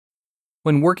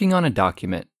When working on a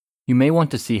document, you may want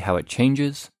to see how it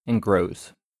changes and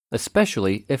grows,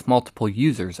 especially if multiple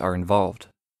users are involved.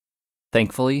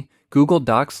 Thankfully, Google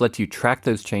Docs lets you track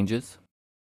those changes,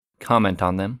 comment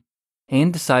on them,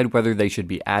 and decide whether they should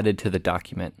be added to the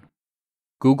document.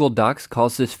 Google Docs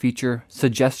calls this feature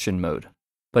Suggestion Mode,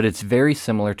 but it's very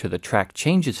similar to the Track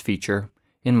Changes feature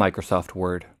in Microsoft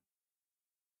Word.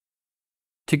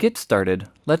 To get started,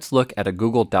 let's look at a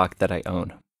Google Doc that I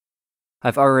own.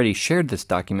 I've already shared this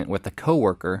document with a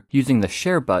coworker using the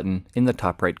Share button in the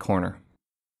top right corner.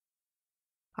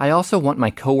 I also want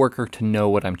my coworker to know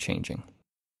what I'm changing.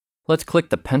 Let's click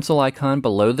the pencil icon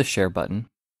below the Share button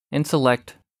and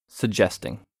select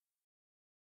Suggesting.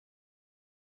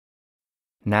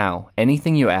 Now,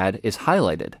 anything you add is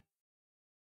highlighted,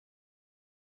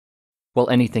 while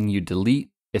anything you delete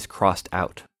is crossed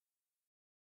out.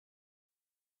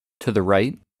 To the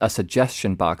right, a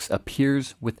suggestion box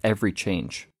appears with every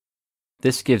change.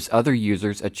 This gives other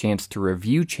users a chance to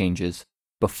review changes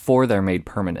before they're made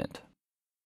permanent.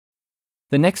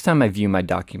 The next time I view my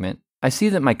document, I see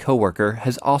that my coworker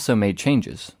has also made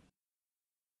changes.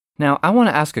 Now, I want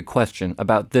to ask a question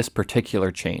about this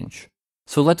particular change,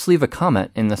 so let's leave a comment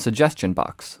in the suggestion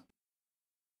box.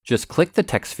 Just click the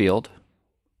text field,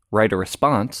 write a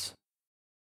response,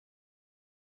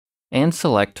 and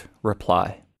select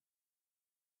Reply.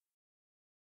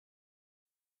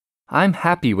 I'm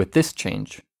happy with this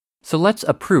change, so let's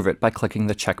approve it by clicking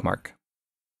the check mark.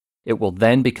 It will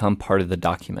then become part of the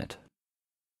document.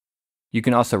 You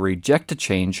can also reject a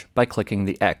change by clicking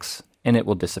the X, and it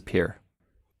will disappear.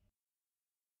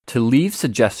 To leave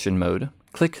suggestion mode,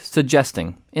 click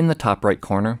Suggesting in the top right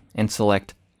corner and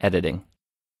select Editing.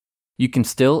 You can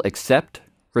still accept,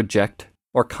 reject,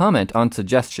 or comment on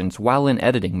suggestions while in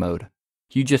editing mode.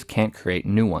 You just can't create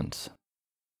new ones.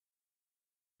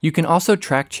 You can also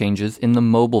track changes in the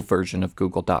mobile version of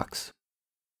Google Docs.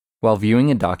 While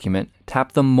viewing a document,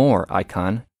 tap the More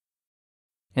icon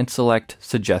and select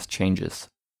Suggest Changes.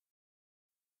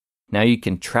 Now you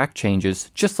can track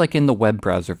changes just like in the web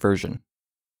browser version.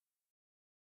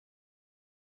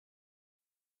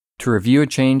 To review a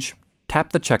change,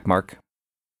 tap the check mark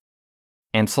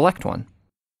and select one.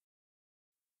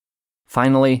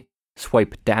 Finally,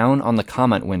 swipe down on the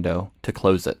comment window to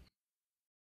close it.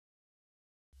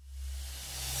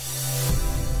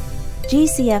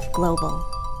 GCF Global,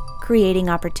 creating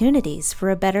opportunities for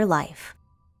a better life.